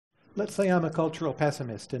Let's say I'm a cultural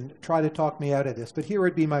pessimist and try to talk me out of this, but here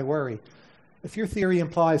would be my worry. If your theory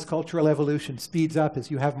implies cultural evolution speeds up as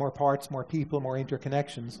you have more parts, more people, more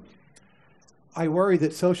interconnections, I worry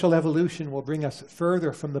that social evolution will bring us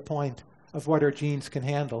further from the point of what our genes can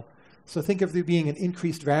handle. So think of there being an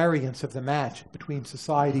increased variance of the match between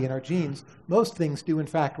society and our genes. Most things do in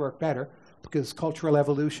fact work better because cultural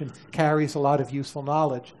evolution carries a lot of useful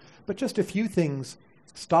knowledge. But just a few things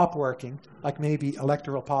stop working, like maybe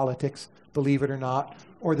electoral politics, believe it or not,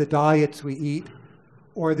 or the diets we eat,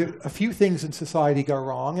 or a few things in society go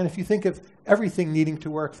wrong. And if you think of everything needing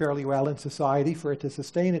to work fairly well in society for it to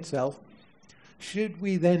sustain itself, should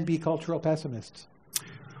we then be cultural pessimists?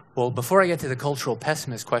 Well, before I get to the cultural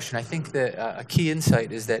pessimist question, I think that a key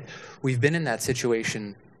insight is that we've been in that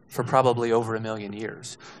situation for probably over 1 million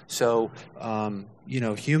years. So,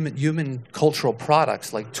 human cultural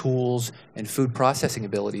products like tools and food processing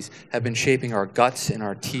abilities have been shaping our guts and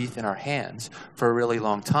our teeth and our hands for a really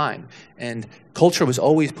long time. And culture was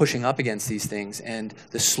always pushing up against these things, and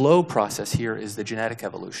the slow process here is the genetic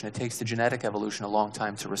evolution. It takes the genetic evolution a long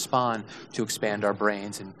time to respond, to expand our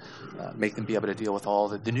brains and make them be able to deal with all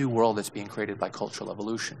the new world that's being created by cultural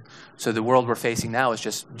evolution. So the world we're facing now is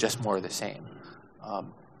just more of the same.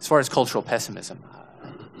 As far as cultural pessimism,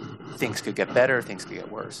 things could get better, things could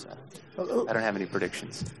get worse. I don't have any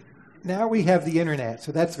predictions. Now we have the internet,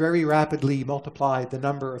 so that's very rapidly multiplied the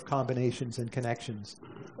number of combinations and connections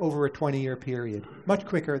over a 20-year period, much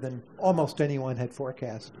quicker than almost anyone had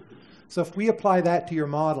forecast. So if we apply that to your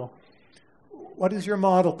model, what does your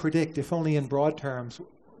model predict, if only in broad terms?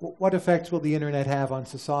 What effects will the internet have on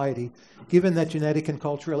society, given that genetic and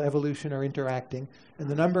cultural evolution are interacting, and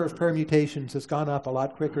the number of permutations has gone up a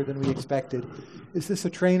lot quicker than we expected? Is this a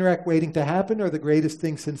train wreck waiting to happen, or the greatest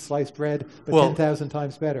thing since sliced bread, but 10,000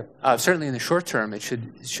 times better? Certainly in the short term, it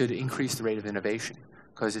should increase the rate of innovation,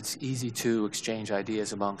 because it's easy to exchange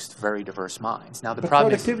ideas amongst very diverse minds. Now, the problem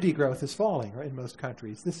productivity growth is falling, right, in most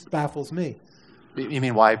countries. This baffles me. You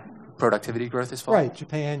mean why productivity growth is falling? Right.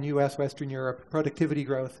 Japan, U.S., Western Europe, productivity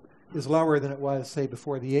growth is lower than it was, say,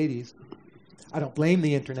 before the 80s. I don't blame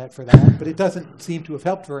the internet for that, but it doesn't seem to have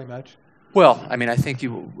helped very much. Well, I mean, I think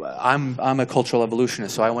I'm a cultural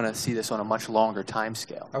evolutionist, so I want to see this on a much longer time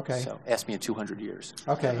scale. Okay. So ask me in 200 years.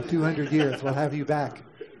 Okay, 200 years. We'll have you back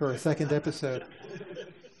for a second episode.